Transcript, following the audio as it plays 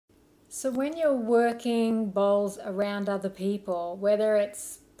So when you're working bowls around other people, whether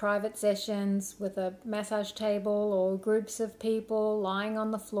it's private sessions with a massage table or groups of people lying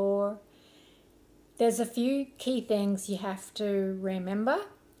on the floor, there's a few key things you have to remember.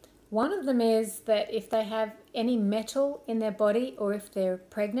 One of them is that if they have any metal in their body or if they're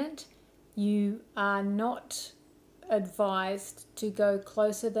pregnant, you are not advised to go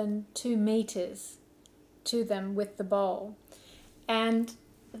closer than 2 meters to them with the bowl. And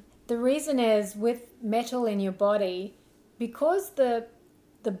the reason is, with metal in your body, because the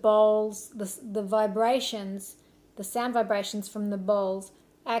bowls, the vibrations, the sound vibrations from the bowls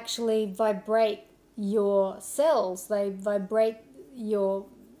actually vibrate your cells. They vibrate your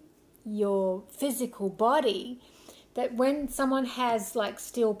physical body. That when someone has like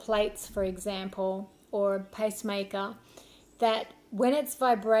steel plates, for example, or a pacemaker, that when it's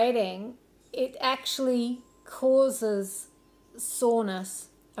vibrating, it actually causes soreness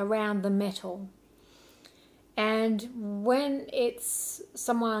around the metal. And when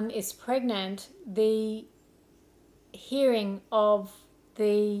someone is pregnant, the hearing of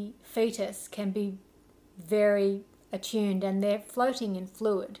the fetus can be very attuned, and they're floating in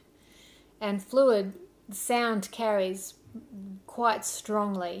fluid. And fluid, sound carries quite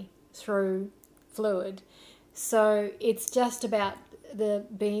strongly through fluid. So it's just about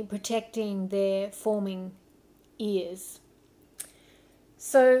protecting their forming ears.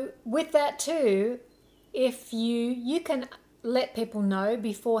 So with that too, if you can let people know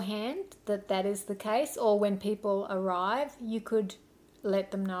beforehand that is the case, or when people arrive, you could let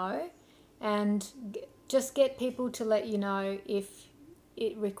them know, and just get people to let you know if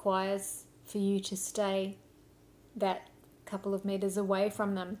it requires for you to stay that couple of meters away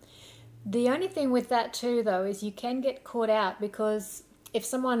from them. The only thing with that too, though, is you can get caught out, because if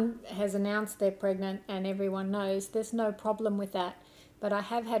someone has announced they're pregnant and everyone knows, there's no problem with that. But I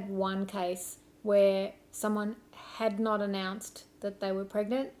have had one case where someone had not announced that they were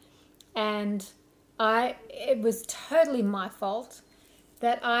pregnant, and it was totally my fault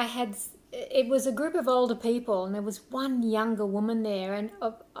that it was a group of older people, and there was one younger woman there, and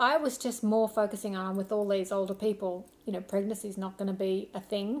I was just more focusing on, with all these older people, pregnancy is not going to be a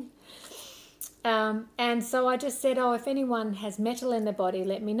thing. And so I just said, if anyone has metal in their body,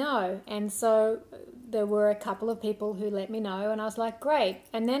 let me know. And so there were a couple of people who let me know, and I was like, great.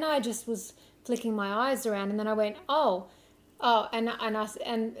 And then I just was flicking my eyes around, and then I went, and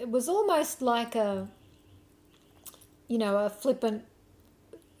it was almost like a flippant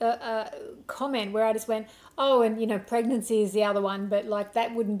comment where I just went, pregnancy is the other one, but like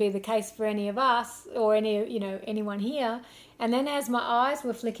that wouldn't be the case for any of us or anyone here. And then as my eyes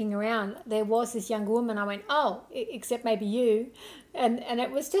were flicking around, there was this young woman. I went, except maybe you. And it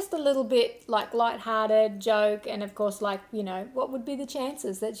was just a little bit like lighthearted joke. And of course, what would be the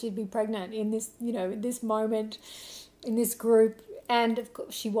chances that she'd be pregnant in this, in this moment, in this group? And of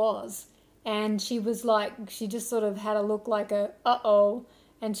course she was. And she was like, she just sort of had a look like uh-oh.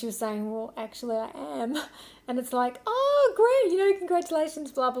 And she was saying, well, actually I am. And it's like, oh, great,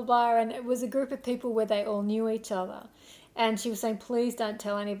 congratulations, blah, blah, blah. And it was a group of people where they all knew each other. And she was saying, please don't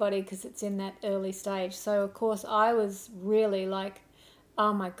tell anybody because it's in that early stage. So, of course, I was really like,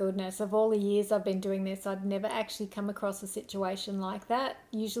 oh, my goodness, of all the years I've been doing this, I'd never actually come across a situation like that.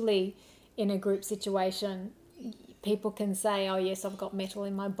 Usually in a group situation, people can say, oh, yes, I've got metal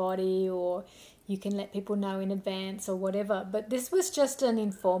in my body, or you can let people know in advance or whatever. But this was just an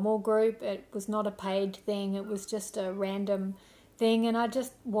informal group. It was not a paid thing. It was just a random thing, and I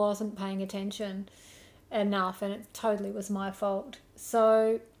just wasn't paying attention enough, and it totally was my fault.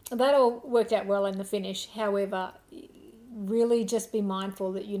 So that all worked out well in the finish. However, really just be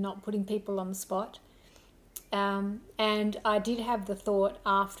mindful that you're not putting people on the spot. And I did have the thought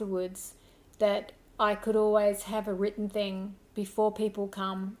afterwards that I could always have a written thing before people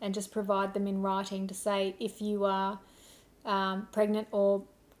come and just provide them in writing to say, if you are pregnant or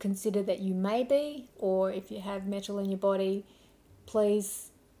consider that you may be, or if you have metal in your body,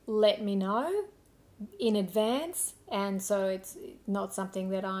 please let me know in advance. And so it's not something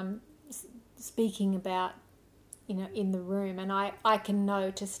that I'm speaking about, in the room, and I can know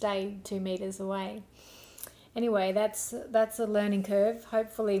to stay 2 meters away. Anyway, that's a learning curve.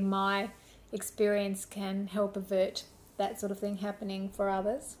 Hopefully my experience can help avert that sort of thing happening for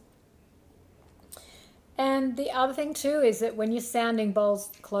others. And the other thing too is that when you're sounding bowls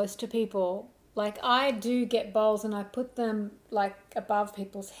close to people, like I do get bowls and I put them like above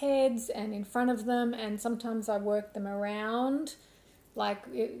people's heads and in front of them, and sometimes I work them around, like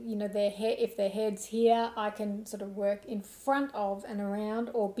if their head's here, I can sort of work in front of and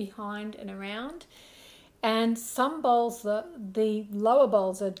around, or behind and around. And some bowls, the lower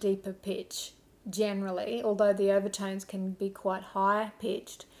bowls are deeper pitch generally, although the overtones can be quite high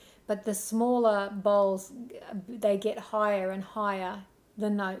pitched. But the smaller bowls, they get higher and higher, the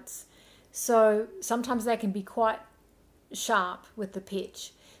notes. So sometimes they can be quite sharp with the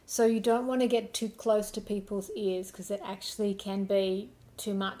pitch. So you don't want to get too close to people's ears, because it actually can be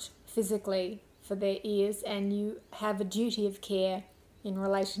too much physically for their ears, and you have a duty of care in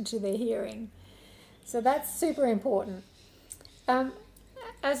relation to their hearing. So that's super important.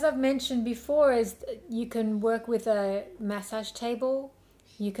 As I've mentioned before, is you can work with a massage table.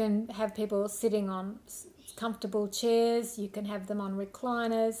 You can have people sitting on comfortable chairs. You can have them on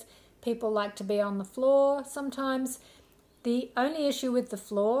recliners. People like to be on the floor sometimes. The only issue with the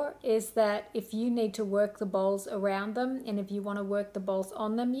floor is that if you need to work the bowls around them, and if you want to work the bowls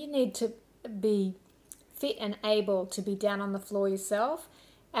on them, you need to be fit and able to be down on the floor yourself.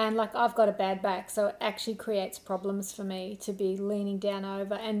 And like, I've got a bad back, so it actually creates problems for me to be leaning down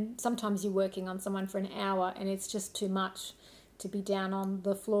over. And sometimes you're working on someone for an hour and it's just too much to be down on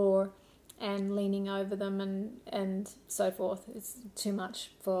the floor and leaning over them and so forth. It's too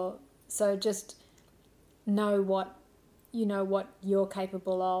much so just know what you're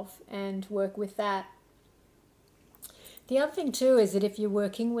capable of and work with that. The other thing too is that if you're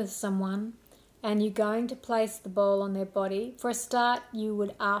working with someone and you're going to place the bowl on their body, for a start you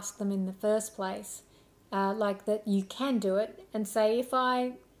would ask them in the first place, like that you can do it, and say, if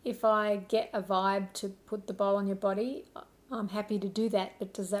I get a vibe to put the bowl on your body, I'm happy to do that,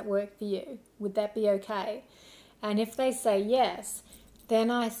 but does that work for you? Would that be okay? And if they say yes, then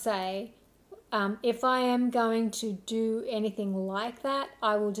I say, if I am going to do anything like that,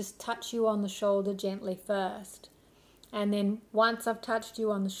 I will just touch you on the shoulder gently first. And then once I've touched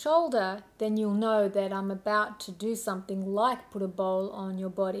you on the shoulder, then you'll know that I'm about to do something like put a bowl on your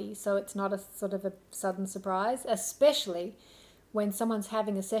body. So it's not a sort of a sudden surprise, especially when someone's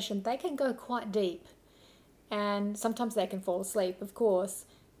having a session. They can go quite deep, and sometimes they can fall asleep, of course,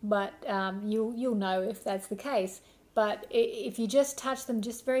 but you'll know if that's the case. But if you just touch them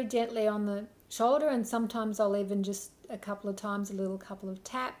just very gently on the shoulder, and sometimes I'll even just a couple of times, a little couple of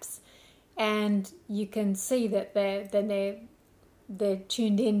taps, and you can see that they're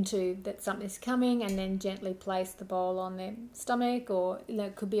tuned into that something's coming, and then gently place the bowl on their stomach, or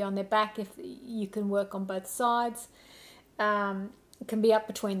it could be on their back if you can work on both sides. It can be up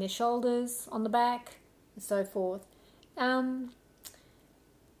between their shoulders on the back, and so forth.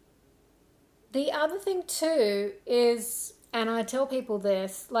 The other thing too is, and I tell people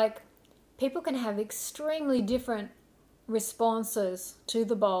this, like, people can have extremely different responses to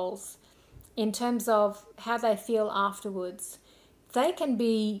the bowls in terms of how they feel afterwards. They can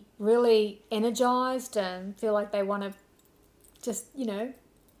be really energized and feel like they want to just,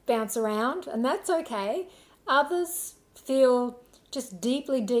 bounce around, and that's okay. Others feel just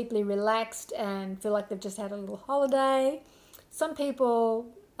deeply, deeply relaxed and feel like they've just had a little holiday. Some people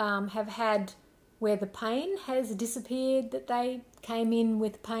have had where the pain has disappeared, that they came in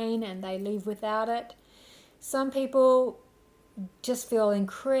with pain and they leave without it. Some people just feel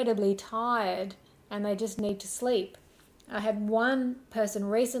incredibly tired and they just need to sleep. I had one person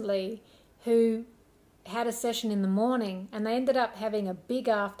recently who had a session in the morning and they ended up having a big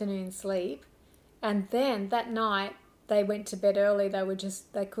afternoon sleep, and then that night they went to bed early.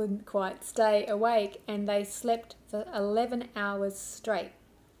 They couldn't quite stay awake, and they slept for 11 hours straight,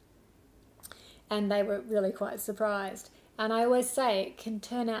 and they were really quite surprised. And I always say it can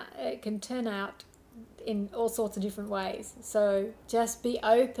turn out in all sorts of different ways. So just be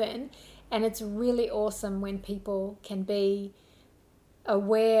open, and it's really awesome when people can be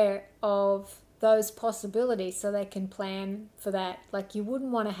aware of those possibilities so they can plan for that. Like, you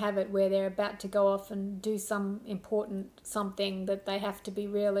wouldn't want to have it where they're about to go off and do some important something that they have to be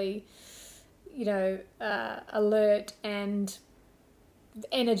really, alert and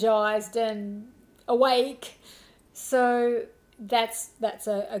energized and awake. So that's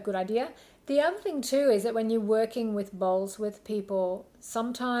a good idea. The other thing too is that when you're working with bowls with people,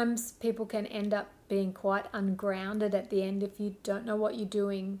 sometimes people can end up being quite ungrounded at the end if you don't know what you're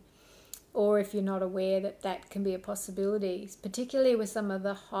doing, or if you're not aware that can be a possibility, particularly with some of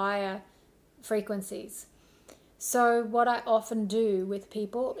the higher frequencies. So what I often do with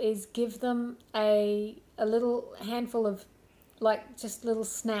people is give them a little handful of, like, just a little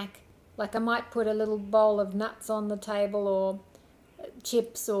snack. Like, I might put a little bowl of nuts on the table, or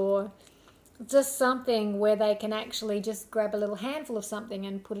chips, or just something where they can actually just grab a little handful of something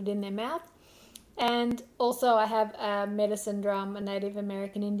and put it in their mouth. And also I have a medicine drum, a Native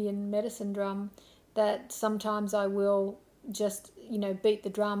American Indian medicine drum, that sometimes I will just, beat the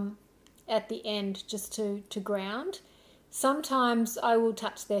drum at the end just to ground. Sometimes I will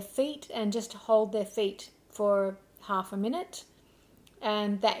touch their feet and just hold their feet for half a minute,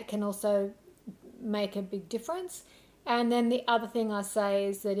 and that can also make a big difference. And then the other thing I say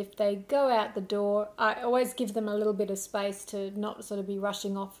is that if they go out the door, I always give them a little bit of space to not sort of be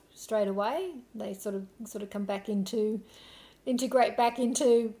rushing off straight away. They sort of come back integrate back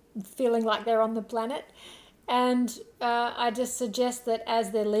into feeling like they're on the planet. And I just suggest that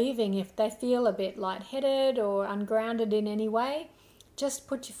as they're leaving, if they feel a bit lightheaded or ungrounded in any way, just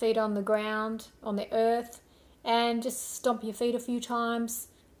put your feet on the ground, on the earth, and just stomp your feet a few times,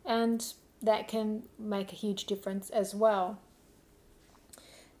 and that can make a huge difference as well.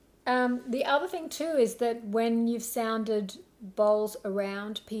 The other thing too is that when you've sounded bowls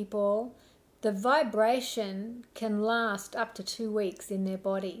around people, the vibration can last up to 2 weeks in their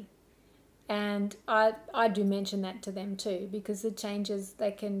body. And I do mention that to them too, because the changes,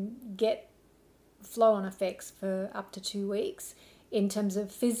 they can get flow-on effects for up to 2 weeks in terms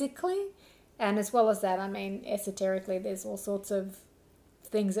of physically, and as well as that, I mean, esoterically, there's all sorts of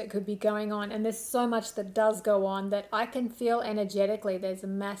things that could be going on, and there's so much that does go on that I can feel energetically there's a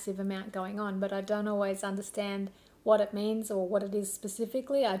massive amount going on, but I don't always understand what it means or what it is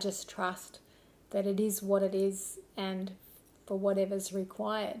specifically. I just trust that it is what it is and for whatever's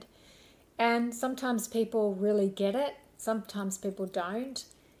required. And sometimes people really get it, sometimes people don't,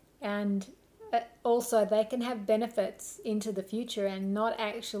 and also they can have benefits into the future and not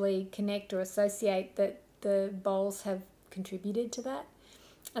actually connect or associate that the bowls have contributed to that.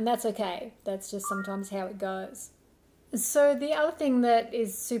 And that's okay. That's just sometimes how it goes. So the other thing that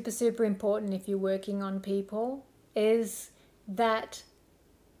is super, super important if you're working on people is that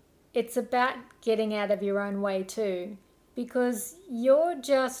it's about getting out of your own way too, because you're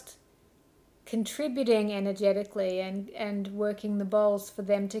just contributing energetically and working the bowls for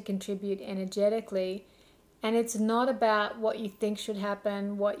them to contribute energetically. And it's not about what you think should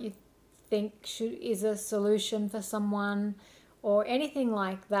happen, what you think is a solution for someone, or anything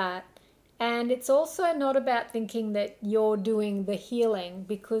like that. And it's also not about thinking that you're doing the healing,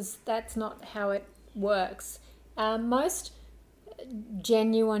 because that's not how it works. Most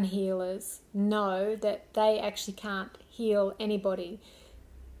genuine healers know that they actually can't heal anybody.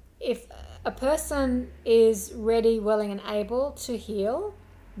 If a person is ready, willing, and able to heal,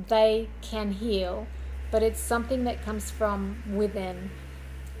 they can heal, but it's something that comes from within.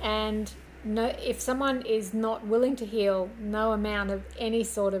 And no, if someone is not willing to heal, no amount of any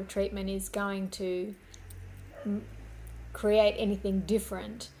sort of treatment is going to create anything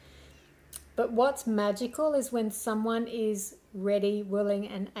different. But what's magical is when someone is ready, willing,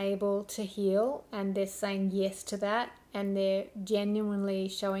 and able to heal, and they're saying yes to that, and they're genuinely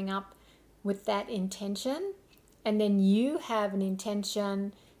showing up with that intention, and then you have an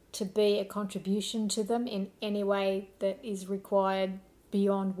intention to be a contribution to them in any way that is required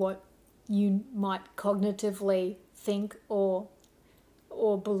beyond what you might cognitively think or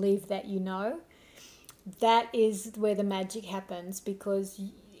believe that you know. That is where the magic happens, because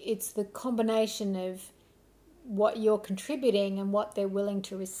it's the combination of what you're contributing and what they're willing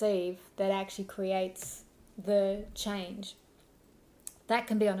to receive that actually creates the change. That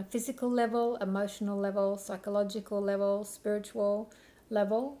can be on a physical level, emotional level, psychological level, spiritual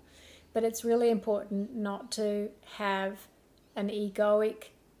level, but it's really important not to have an egoic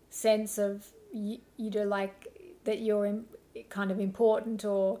sense of like that you're kind of important,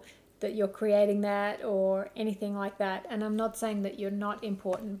 or that you're creating that, or anything like that. And I'm not saying that you're not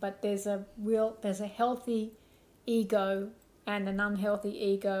important, but there's a healthy ego and an unhealthy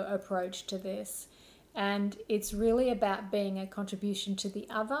ego approach to this. And it's really about being a contribution to the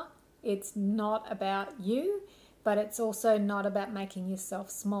other. It's not about you, but it's also not about making yourself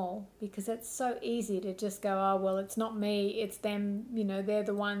small, because it's so easy to just go, oh, well, it's not me, it's them, they're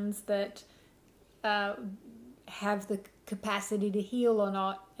the ones that have the capacity to heal or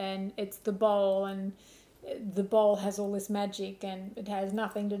not, and it's the bowl, and the bowl has all this magic, and it has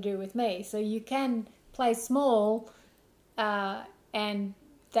nothing to do with me. So you can play small, and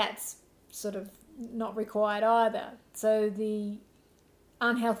that's sort of not required either. So the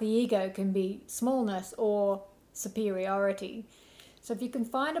unhealthy ego can be smallness or superiority. So if you can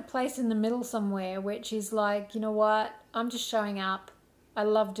find a place in the middle somewhere, which is like, you know what, I'm just showing up, I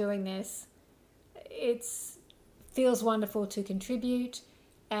love doing this, it feels wonderful to contribute,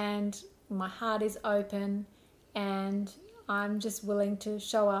 and my heart is open, and I'm just willing to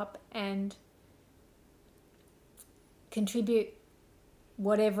show up and contribute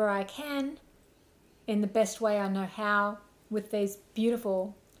whatever I can in the best way I know how, with these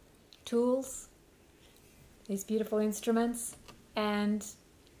beautiful tools, these beautiful instruments, and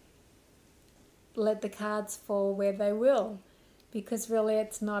let the cards fall where they will, because really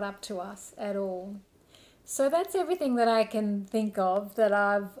it's not up to us at all. So that's everything that I can think of that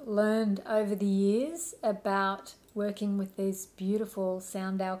I've learned over the years about working with these beautiful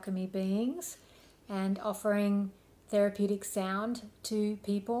sound alchemy beings and offering therapeutic sound to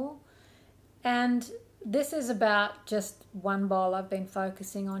people. And this is about just one bowl I've been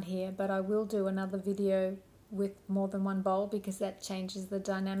focusing on here, but I will do another video with more than one bowl because that changes the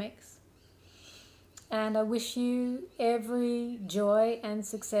dynamics. And I wish you every joy and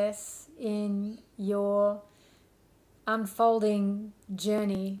success in your unfolding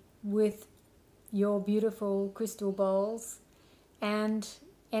journey with your beautiful crystal bowls and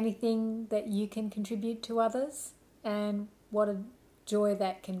anything that you can contribute to others, and what a joy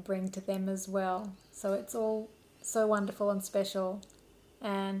that can bring to them as well. So it's all so wonderful and special,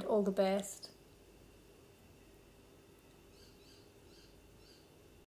 and all the best.